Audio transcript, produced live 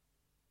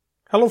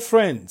Hello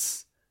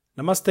friends,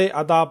 Namaste,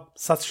 Adab,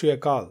 Sat Shri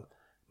Akal.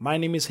 My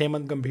name is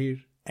Hemant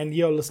Gambhir and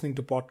you're listening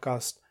to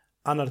podcast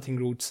Unearthing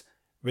Roots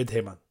with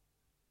Hemant.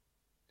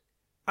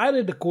 I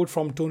read a quote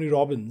from Tony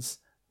Robbins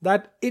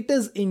that it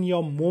is in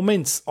your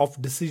moments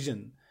of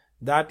decision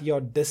that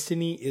your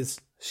destiny is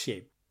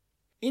shaped.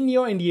 In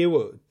your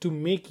endeavor to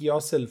make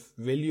yourself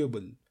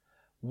valuable,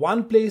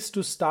 one place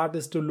to start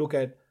is to look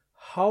at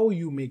how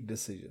you make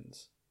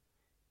decisions.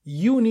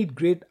 You need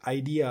great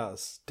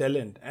ideas,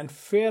 talent, and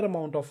fair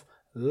amount of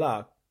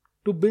luck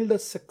to build a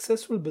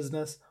successful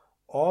business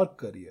or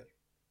career.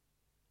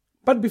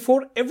 But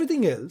before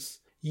everything else,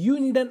 you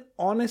need an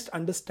honest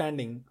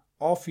understanding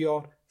of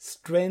your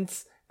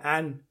strengths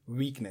and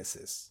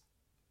weaknesses.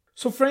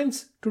 So,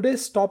 friends,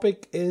 today's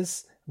topic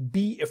is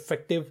be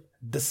effective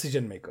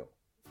decision maker.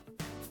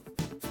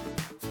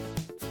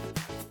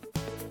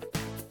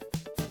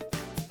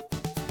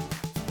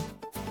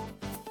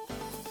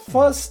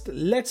 First,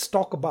 let's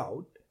talk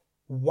about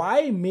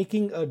why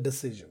making a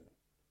decision.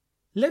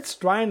 Let's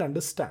try and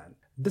understand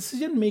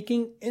decision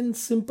making in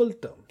simple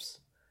terms.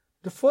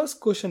 The first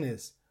question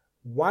is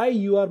why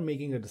you are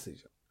making a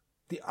decision.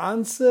 The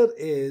answer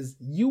is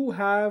you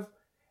have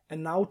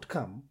an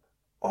outcome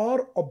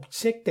or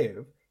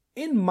objective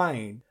in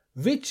mind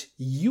which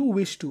you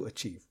wish to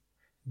achieve.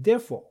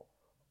 Therefore,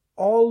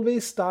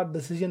 always start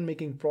decision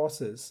making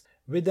process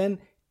with an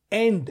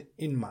end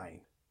in mind.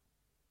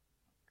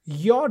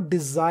 Your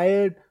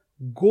desired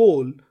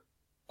goal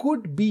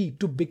could be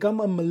to become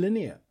a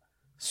millionaire,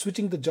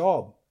 switching the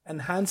job,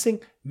 enhancing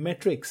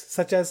metrics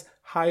such as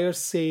higher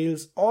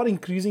sales or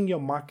increasing your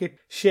market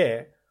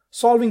share,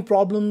 solving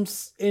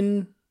problems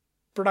in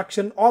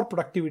production or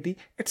productivity,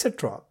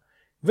 etc.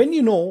 When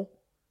you know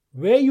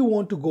where you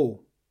want to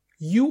go,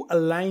 you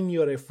align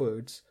your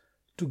efforts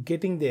to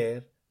getting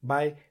there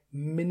by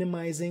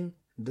minimizing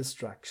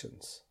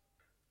distractions.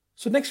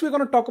 So next we're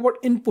going to talk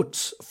about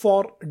inputs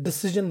for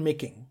decision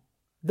making.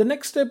 The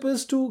next step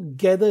is to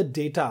gather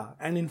data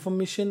and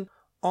information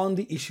on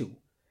the issue.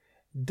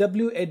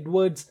 W.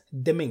 Edwards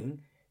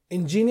Deming,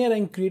 engineer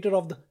and creator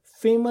of the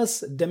famous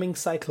Deming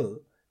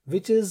cycle,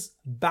 which is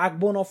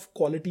backbone of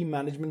quality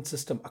management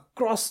system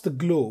across the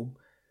globe,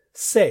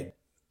 said,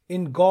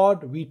 "In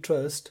God we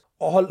trust,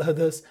 all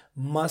others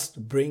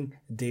must bring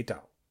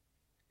data."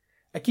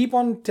 I keep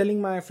on telling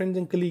my friends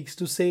and colleagues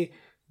to say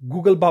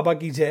Google Baba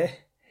ki jai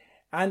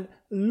and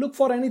look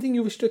for anything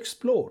you wish to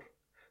explore.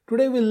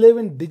 Today we live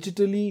in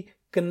digitally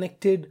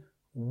connected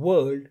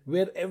world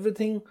where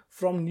everything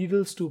from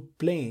needles to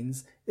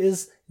planes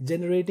is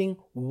generating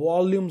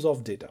volumes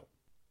of data.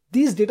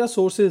 These data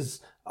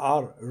sources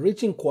are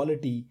rich in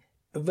quality,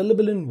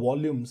 available in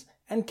volumes,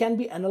 and can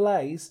be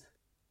analyzed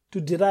to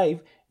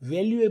derive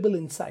valuable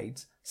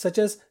insights such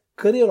as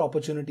career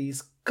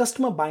opportunities,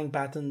 customer buying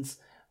patterns,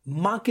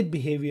 market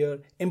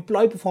behavior,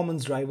 employee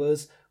performance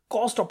drivers,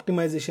 cost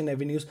optimization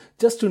avenues,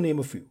 just to name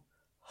a few.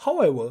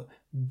 However,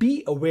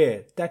 be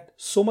aware that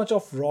so much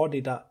of raw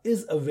data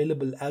is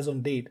available as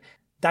on date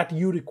that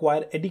you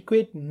require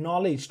adequate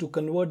knowledge to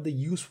convert the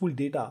useful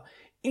data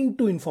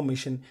into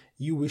information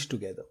you wish to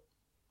gather.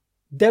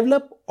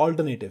 Develop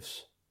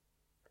alternatives.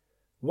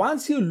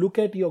 Once you look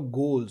at your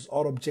goals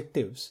or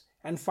objectives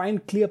and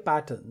find clear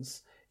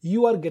patterns,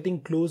 you are getting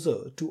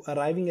closer to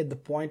arriving at the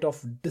point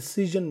of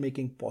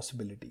decision-making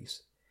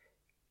possibilities.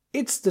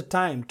 It's the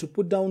time to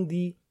put down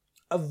the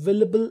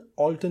available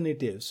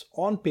alternatives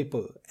on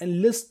paper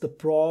and list the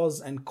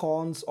pros and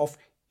cons of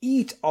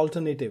each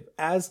alternative,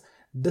 as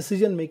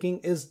decision making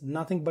is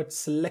nothing but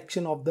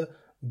selection of the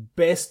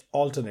best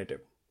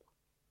alternative.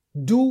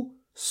 Do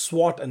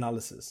SWOT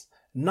analysis.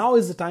 Now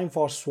is the time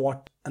for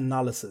SWOT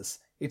analysis.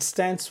 It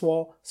stands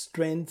for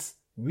strengths,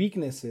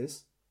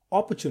 weaknesses,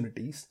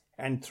 opportunities,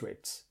 and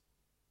threats.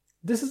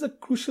 This is a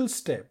crucial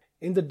step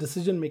in the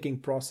decision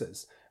making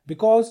process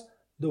because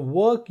the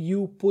work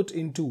you put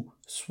into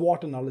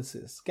SWOT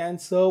analysis can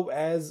serve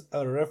as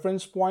a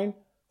reference point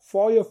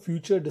for your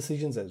future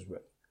decisions as well.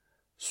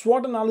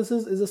 SWOT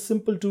analysis is a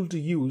simple tool to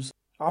use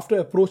after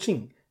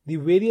approaching the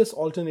various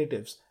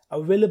alternatives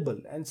available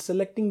and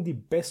selecting the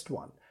best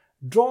one.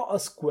 Draw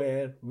a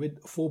square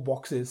with 4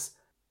 boxes.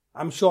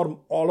 I'm sure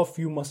all of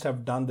you must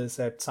have done this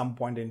at some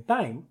point in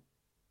time.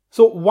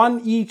 So one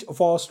each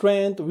for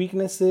strength,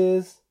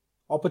 weaknesses,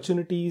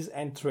 opportunities,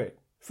 and threat.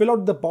 Fill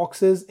out the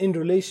boxes in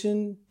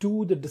relation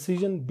to the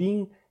decision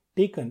being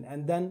taken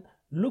and then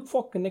look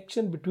for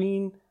connection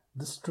between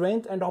the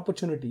strength and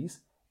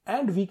opportunities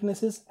and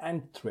weaknesses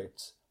and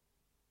threats.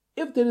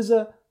 If there is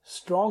a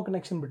strong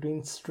connection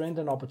between strength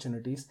and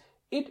opportunities,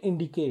 it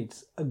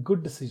indicates a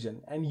good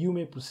decision and you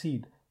may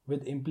proceed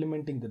with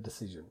implementing the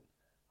decision.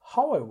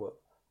 However,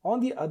 on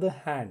the other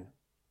hand,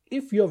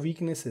 if your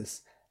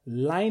weaknesses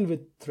line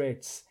with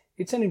threats,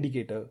 it's an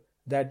indicator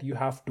that you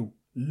have to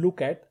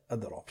look at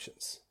other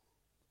options.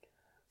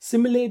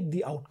 Simulate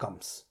the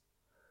outcomes.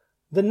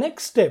 The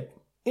next step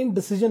in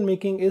decision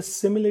making is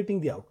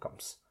simulating the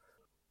outcomes.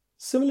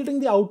 Simulating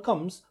the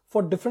outcomes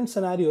for different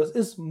scenarios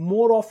is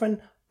more of an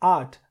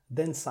art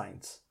than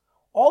science.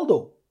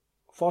 Although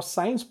for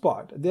science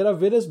part, there are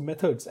various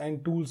methods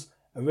and tools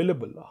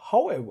available.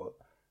 However,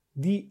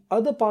 the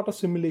other part of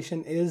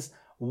simulation is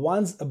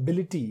one's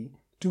ability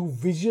to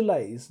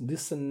visualize the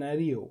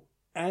scenario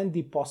and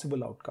the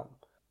possible outcome.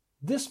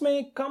 This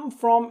may come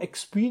from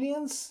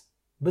experience,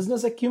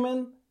 business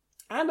acumen,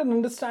 and an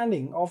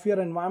understanding of your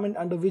environment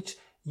under which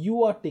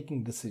you are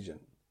taking decision.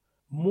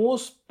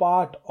 Most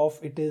part of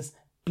it is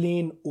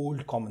plain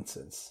old common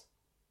sense.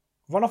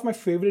 One of my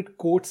favorite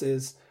quotes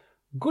is,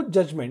 good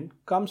judgment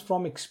comes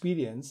from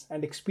experience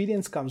and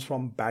experience comes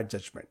from bad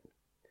judgment.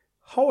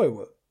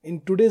 However,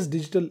 in today's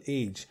digital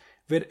age,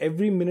 where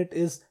every minute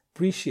is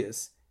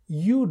precious,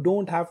 you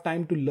don't have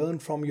time to learn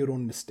from your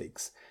own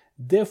mistakes.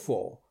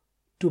 Therefore,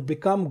 to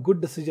become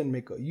good decision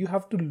maker, you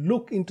have to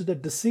look into the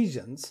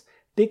decisions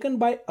taken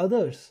by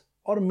others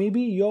or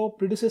maybe your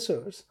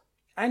predecessors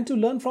and to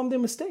learn from their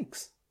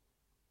mistakes.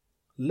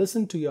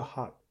 Listen to your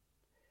heart.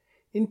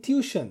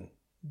 Intuition,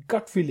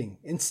 gut feeling,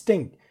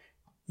 instinct,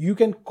 you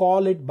can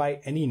call it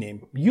by any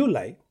name you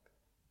like,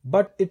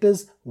 but it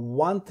is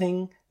one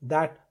thing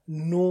that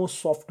no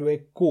software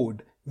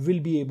code will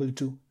be able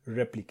to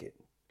replicate.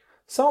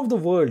 Some of the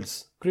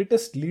world's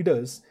greatest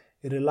leaders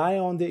rely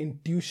on their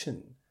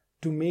intuition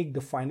to make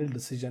the final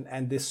decision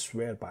and they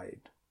swear by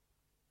it.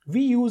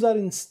 We use our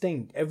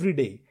instinct every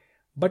day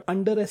but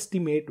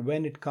underestimate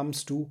when it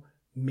comes to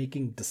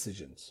making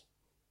decisions.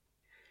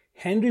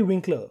 Henry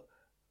Winkler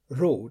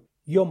wrote,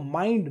 "Your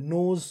mind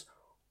knows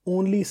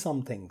only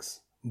some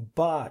things,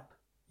 but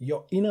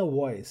your inner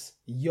voice,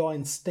 your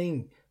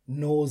instinct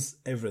knows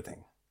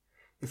everything."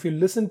 If you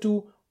listen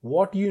to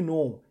what you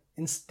know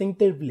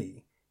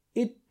instinctively,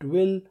 it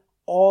will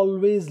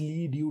always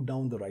lead you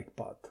down the right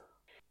path.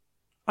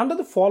 Under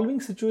the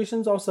following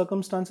situations or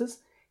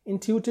circumstances,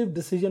 intuitive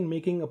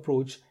decision-making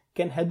approach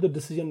can help the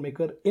decision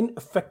maker in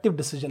effective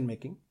decision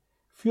making.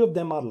 Few of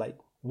them are like: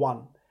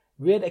 1.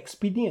 Where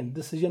expedient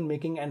decision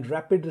making and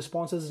rapid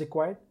response is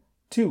required.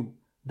 2.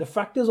 The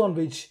factors on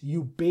which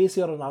you base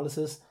your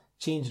analysis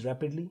change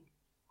rapidly.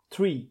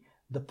 3.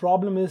 The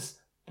problem is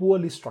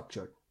poorly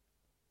structured.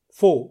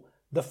 4.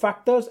 The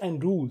factors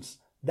and rules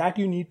that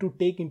you need to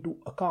take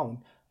into account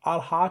are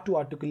hard to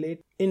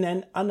articulate in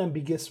an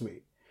unambiguous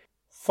way.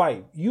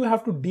 5. You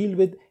have to deal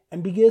with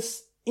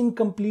ambiguous,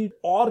 incomplete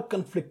or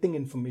conflicting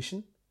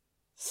information.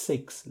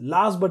 6.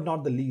 Last but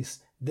not the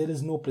least, there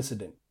is no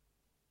precedent.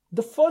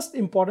 The first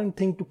important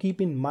thing to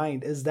keep in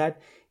mind is that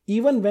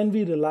even when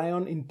we rely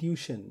on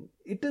intuition,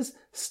 it is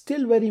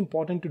still very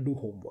important to do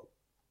homework.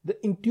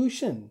 The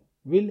intuition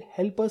will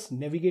help us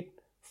navigate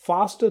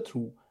faster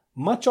through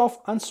much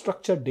of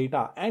unstructured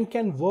data and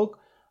can work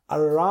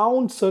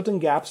around certain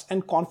gaps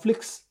and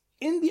conflicts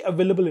in the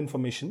available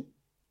information.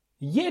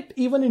 Yet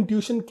even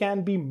intuition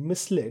can be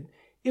misled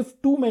if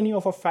too many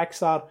of our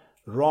facts are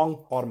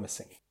wrong or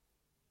missing.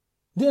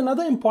 The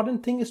another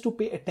important thing is to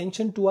pay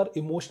attention to our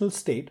emotional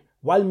state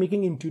while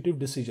making intuitive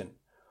decision.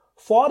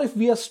 For if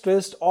we are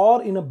stressed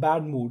or in a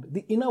bad mood,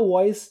 the inner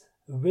voice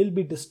will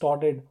be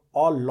distorted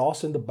or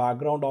lost in the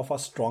background of our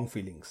strong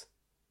feelings.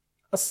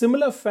 A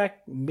similar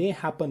fact may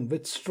happen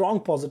with strong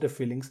positive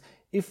feelings.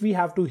 If we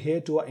have to hear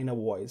to our inner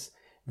voice,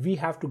 we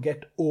have to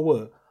get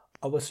over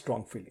our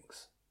strong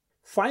feelings.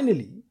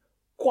 Finally,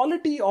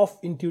 quality of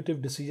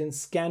intuitive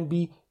decisions can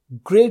be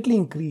greatly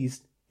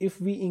increased if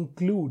we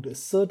include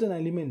certain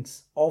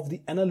elements of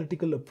the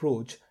analytical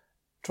approach.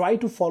 Try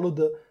to follow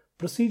the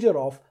procedure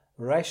of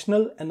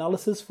rational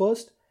analysis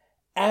first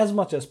as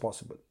much as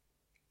possible.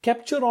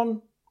 Capture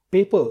on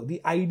paper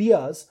the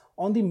ideas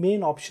on the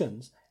main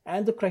options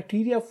and the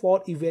criteria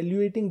for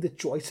evaluating the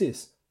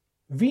choices.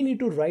 We need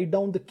to write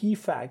down the key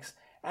facts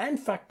and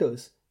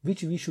factors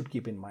which we should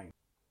keep in mind.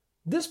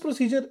 This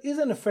procedure is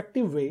an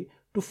effective way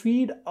to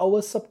feed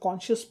our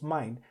subconscious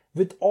mind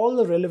with all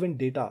the relevant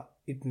data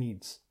it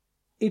needs.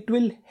 It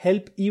will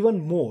help even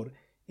more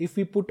if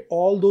we put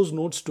all those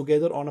notes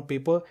together on a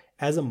paper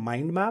as a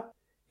mind map.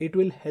 It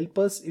will help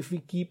us if we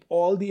keep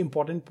all the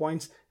important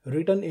points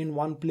written in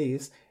one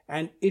place,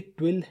 and it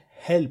will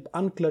help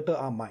unclutter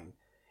our mind.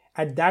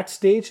 At that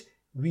stage,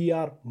 we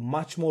are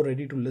much more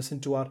ready to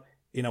listen to our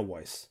inner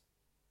voice.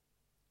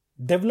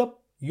 Develop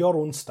your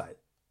own style.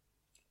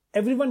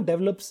 Everyone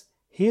develops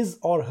his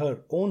or her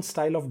own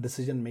style of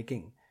decision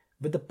making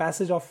with the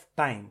passage of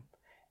time.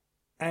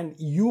 And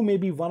you may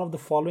be one of the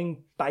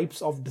following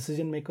types of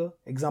decision maker.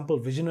 Example: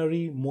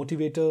 visionary,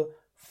 motivator,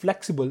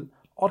 flexible,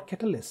 or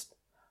catalyst.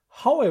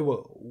 However,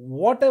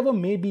 whatever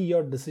may be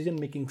your decision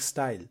making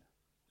style,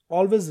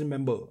 always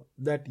remember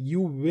that you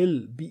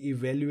will be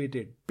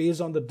evaluated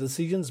based on the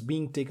decisions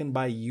being taken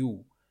by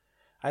you.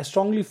 I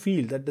strongly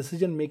feel that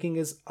decision making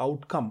is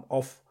outcome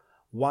of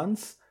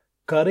one's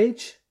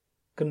courage,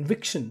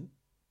 conviction,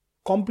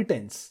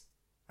 competence,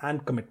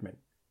 and commitment.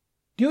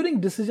 During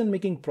decision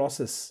making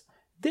process,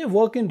 they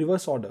work in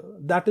reverse order.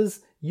 That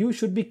is, you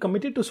should be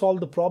committed to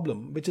solve the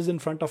problem which is in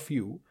front of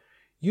you.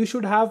 You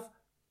should have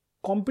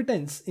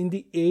competence in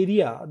the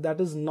area,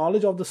 that is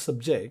knowledge of the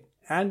subject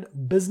and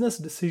business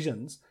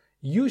decisions.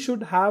 You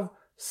should have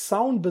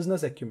sound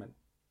business acumen.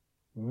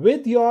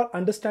 With your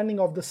understanding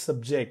of the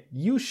subject,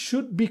 you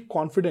should be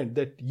confident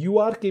that you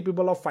are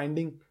capable of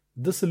finding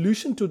the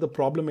solution to the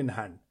problem in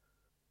hand.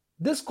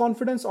 This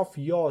confidence of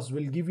yours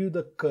will give you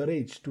the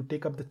courage to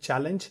take up the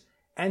challenge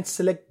and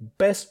select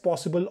best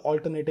possible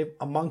alternative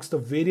amongst the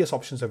various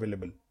options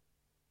available.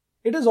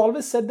 It is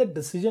always said that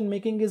decision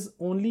making is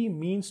only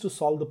means to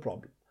solve the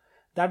problem.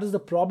 That is, the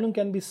problem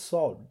can be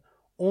solved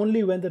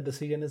only when the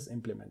decision is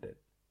implemented.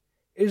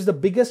 It is the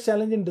biggest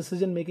challenge in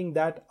decision making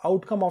that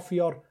outcome of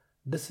your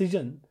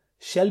decision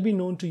shall be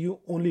known to you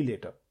only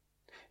later,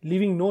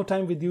 leaving no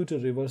time with you to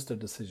reverse the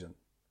decision.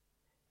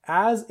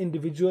 As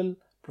individual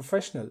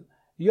professional,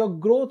 your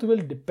growth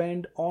will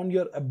depend on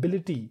your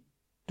ability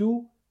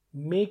to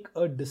make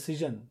a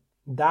decision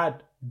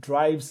that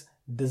drives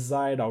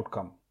desired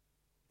outcome.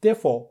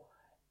 Therefore,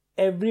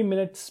 every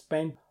minute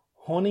spent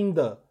honing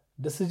the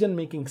decision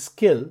making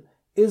skill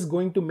is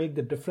going to make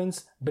the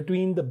difference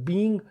between the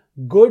being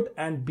good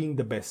and being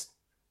the best.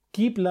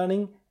 Keep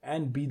learning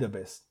and be the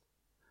best.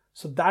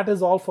 So that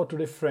is all for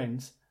today,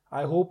 friends.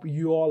 I hope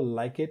you all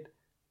like it.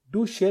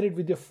 Do share it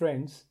with your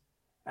friends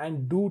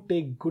and do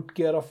take good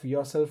care of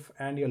yourself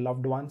and your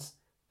loved ones.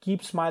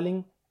 Keep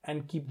smiling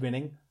and keep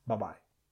winning. Bye-bye.